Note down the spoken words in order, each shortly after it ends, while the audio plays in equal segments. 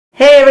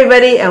Hey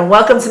everybody, and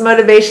welcome to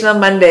Motivational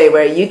Monday,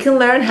 where you can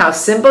learn how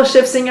simple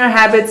shifts in your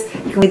habits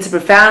can lead to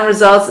profound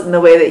results in the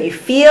way that you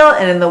feel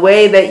and in the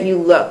way that you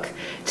look.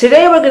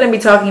 Today we're going to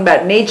be talking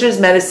about nature's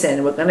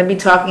medicine. We're going to be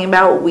talking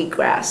about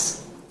wheatgrass.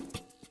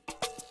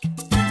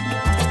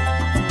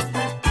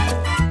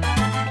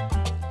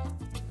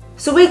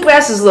 So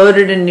wheatgrass is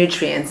loaded in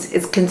nutrients.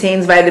 It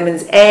contains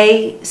vitamins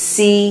A,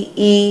 C,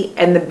 E,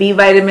 and the B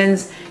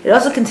vitamins. It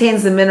also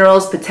contains the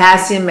minerals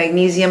potassium,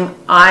 magnesium,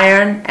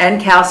 iron,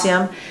 and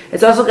calcium.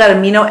 It's also got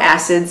amino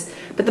acids.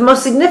 But the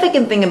most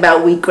significant thing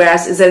about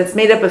wheatgrass is that it's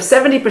made up of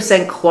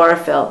 70%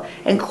 chlorophyll.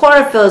 And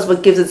chlorophyll is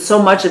what gives it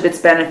so much of its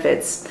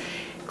benefits.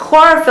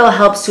 Chlorophyll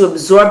helps to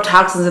absorb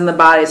toxins in the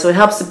body, so it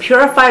helps to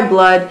purify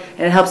blood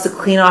and it helps to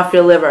clean off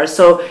your liver.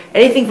 So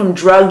anything from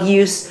drug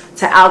use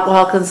to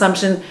alcohol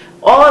consumption,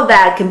 all of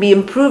that can be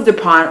improved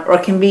upon, or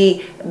can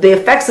be, the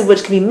effects of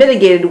which can be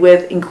mitigated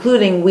with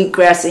including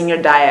wheatgrass in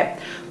your diet.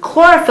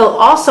 Chlorophyll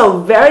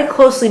also very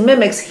closely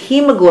mimics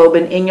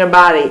hemoglobin in your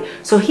body.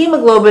 So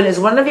hemoglobin is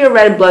one of your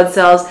red blood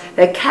cells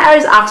that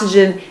carries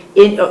oxygen,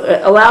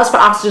 allows for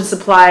oxygen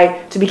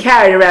supply to be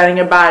carried around in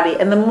your body.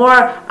 And the more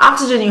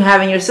oxygen you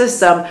have in your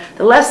system,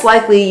 the less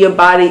likely your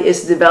body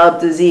is to develop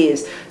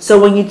disease.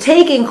 So when you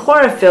take in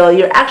chlorophyll,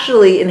 you're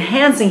actually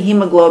enhancing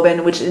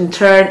hemoglobin, which in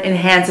turn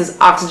enhances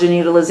oxygen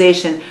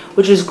utilization,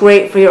 which is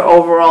great for your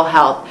overall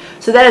health.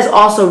 So that is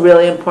also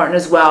really important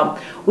as well.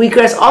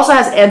 Wheatgrass also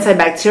has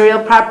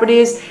antibacterial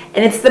properties,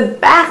 and it's the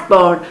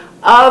backbone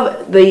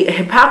of the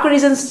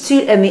Hippocrates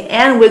Institute and the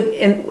Ann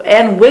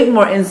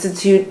Wigmore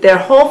Institute, their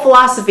whole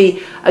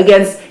philosophy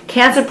against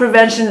cancer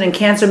prevention and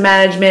cancer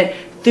management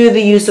through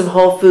the use of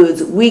whole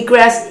foods.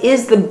 Wheatgrass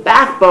is the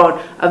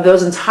backbone of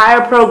those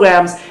entire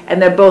programs,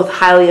 and they're both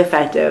highly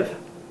effective.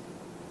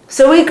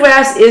 So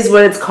wheatgrass is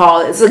what it's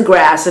called. It's a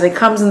grass, and it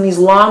comes in these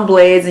long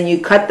blades, and you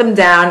cut them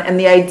down, and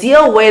the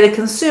ideal way to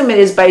consume it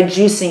is by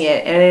juicing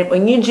it. And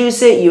when you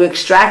juice it, you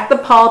extract the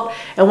pulp,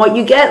 and what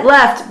you get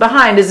left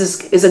behind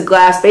is a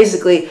glass,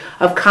 basically,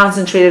 of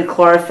concentrated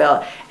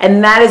chlorophyll.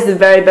 And that is the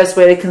very best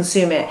way to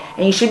consume it.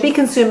 And you should be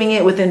consuming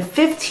it within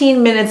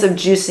 15 minutes of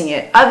juicing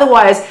it.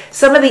 Otherwise,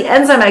 some of the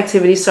enzyme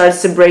activity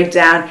starts to break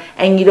down,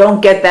 and you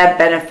don't get that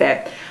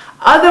benefit.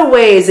 Other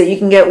ways that you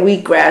can get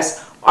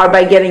wheatgrass are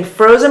by getting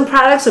frozen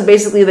products. So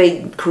basically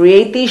they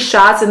create these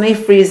shots and they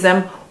freeze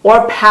them,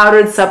 or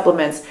powdered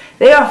supplements.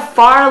 They are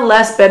far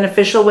less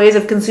beneficial ways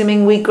of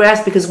consuming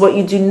wheatgrass, because what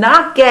you do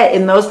not get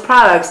in those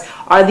products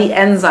are the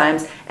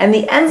enzymes. And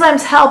the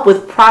enzymes help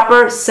with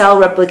proper cell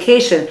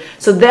replication.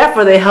 So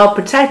therefore they help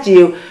protect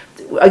you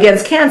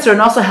against cancer and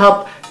also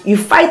help you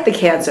fight the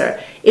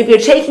cancer. If you're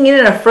taking it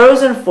in a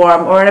frozen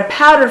form or in a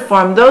powdered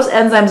form, those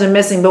enzymes are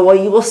missing, but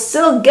what you will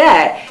still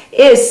get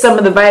is some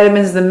of the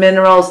vitamins, the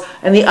minerals,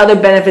 and the other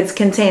benefits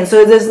contained. So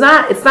it's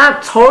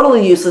not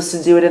totally useless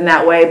to do it in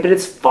that way, but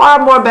it's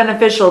far more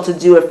beneficial to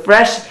do a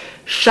fresh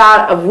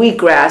shot of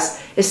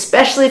wheatgrass,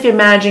 especially if you're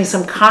managing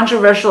some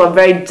controversial or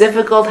very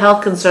difficult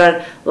health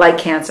concern like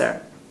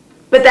cancer.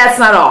 But that's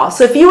not all.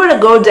 So if you were to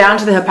go down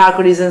to the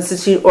Hippocrates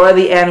Institute or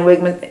the Ann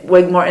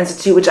Wigmore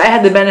Institute, which I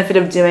had the benefit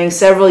of doing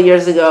several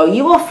years ago,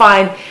 you will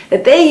find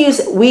that they use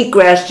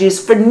wheatgrass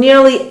juice for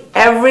nearly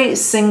every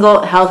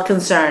single health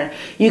concern.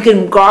 You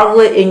can gargle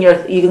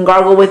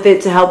with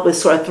it to help with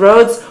sore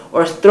throats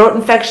or throat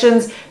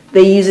infections.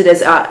 They use it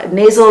as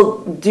nasal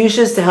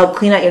douches to help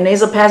clean out your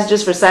nasal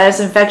passages for sinus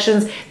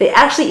infections. They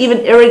actually even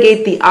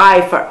irrigate the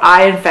eye for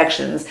eye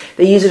infections.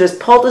 They use it as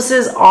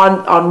poultices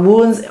on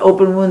wounds,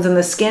 open wounds in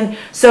the skin.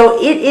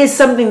 So it is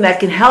something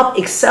that can help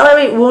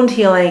accelerate wound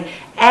healing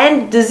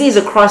and disease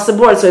across the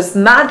board. So it's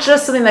not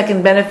just something that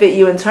can benefit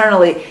you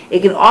internally.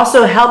 It can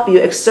also help you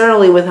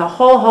externally with a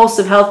whole host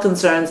of health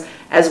concerns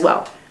as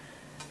well.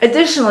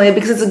 Additionally,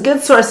 because it's a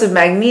good source of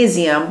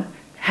magnesium,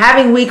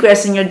 having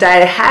wheatgrass in your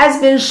diet has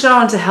been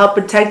shown to help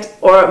protect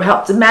or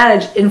help to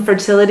manage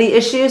infertility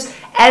issues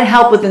and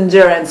help with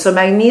endurance. So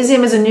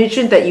magnesium is a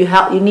nutrient that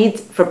you need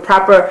for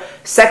proper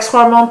sex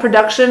hormone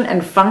production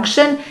and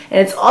function, and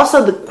it's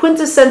also the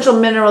quintessential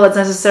mineral that's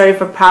necessary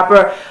for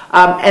proper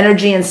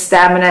energy and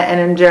stamina and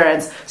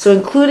endurance. So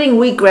including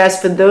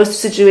wheatgrass for those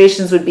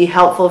situations would be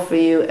helpful for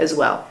you as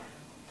well.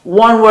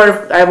 One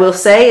word I will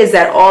say is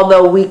that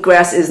although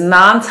wheatgrass is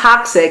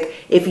non-toxic,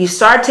 if you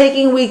start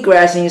taking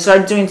wheatgrass and you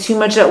start doing too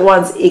much at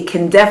once, it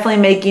can definitely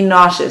make you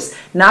nauseous.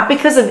 Not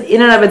because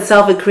in and of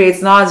itself it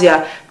creates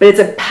nausea, but it's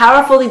a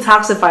powerful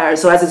detoxifier.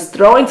 So as it's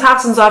throwing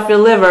toxins off your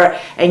liver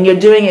and you're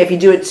doing it, if you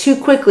do it too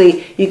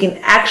quickly, you can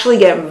actually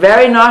get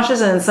very nauseous,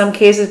 and in some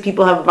cases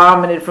people have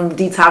vomited from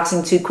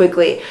detoxing too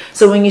quickly.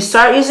 So when you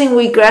start using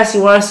wheatgrass,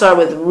 you want to start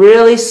with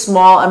really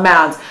small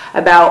amounts,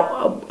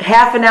 about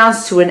half an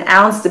ounce to an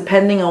ounce,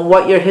 depending on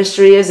what your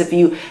history is. If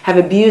you have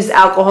abused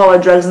alcohol or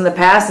drugs in the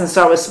past, and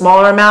start with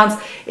smaller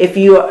amounts. If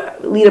you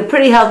lead a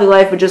pretty healthy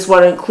life but just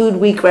want to include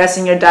wheatgrass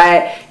in your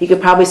diet, you could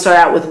probably start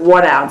out with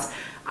 1 ounce.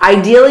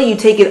 Ideally, you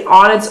take it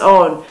on its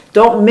own.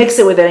 Don't mix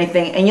it with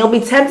anything, and you'll be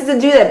tempted to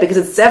do that because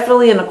it's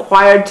definitely an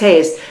acquired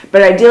taste.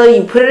 But ideally,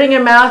 you put it in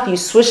your mouth, you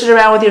swish it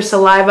around with your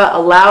saliva,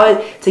 allow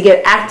it to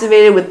get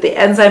activated with the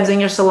enzymes in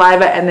your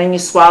saliva, and then you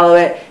swallow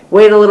it.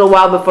 Wait a little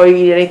while before you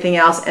eat anything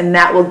else, and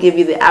that will give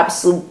you the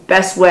absolute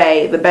best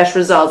way, the best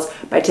results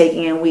by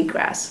taking in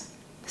wheatgrass.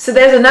 So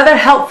there's another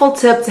helpful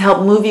tip to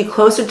help move you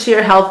closer to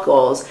your health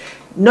goals.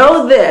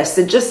 Know this,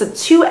 that just the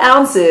 2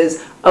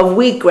 ounces of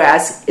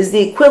wheatgrass is the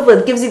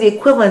equivalent, gives you the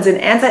equivalent in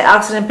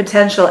antioxidant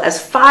potential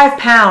as 5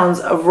 pounds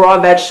of raw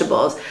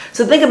vegetables.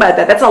 So think about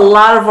that. That's a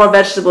lot of raw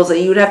vegetables that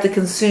you would have to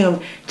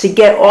consume to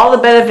get all the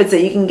benefits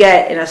that you can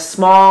get in a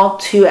small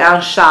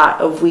 2-ounce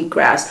shot of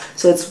wheatgrass.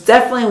 So it's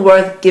definitely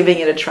worth giving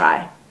it a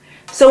try.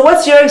 So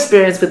what's your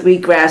experience with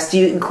wheatgrass? Do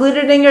you include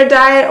it in your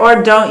diet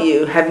or don't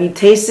you? Have you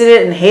tasted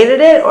it and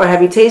hated it, or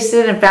have you tasted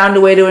it and found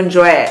a way to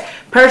enjoy it?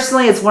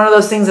 Personally, it's one of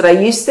those things that I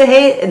used to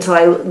hate until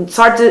I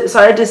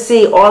started to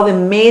see all the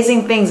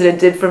amazing things that it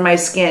did for my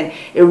skin.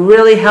 It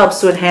really helps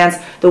to enhance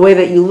the way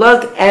that you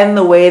look and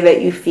the way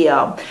that you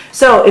feel.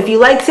 So if you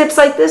like tips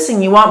like this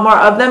and you want more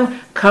of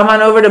them, come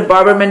on over to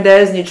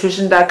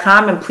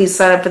BarbaraMendezNutrition.com and please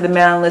sign up for the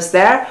mailing list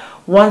there.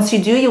 Once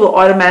you do, you will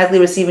automatically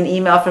receive an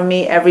email from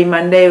me every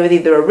Monday with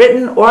either a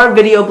written or a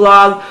video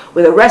blog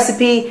with a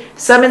recipe,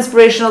 some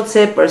inspirational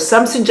tip, or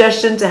some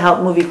suggestion to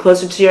help move you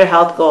closer to your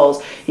health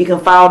goals. You can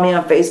follow me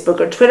on Facebook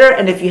or Twitter,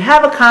 and if you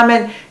have a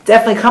comment,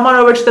 definitely come on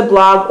over to the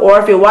blog, or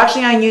if you're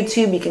watching on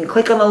YouTube, you can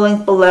click on the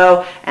link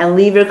below and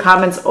leave your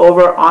comments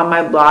over on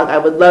my blog. I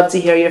would love to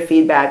hear your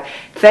feedback.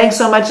 Thanks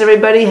so much,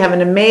 everybody. Have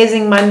an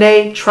amazing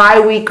Monday. Try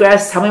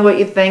wheatgrass. Tell me what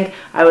you think.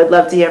 I would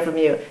love to hear from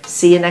you.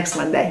 See you next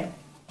Monday.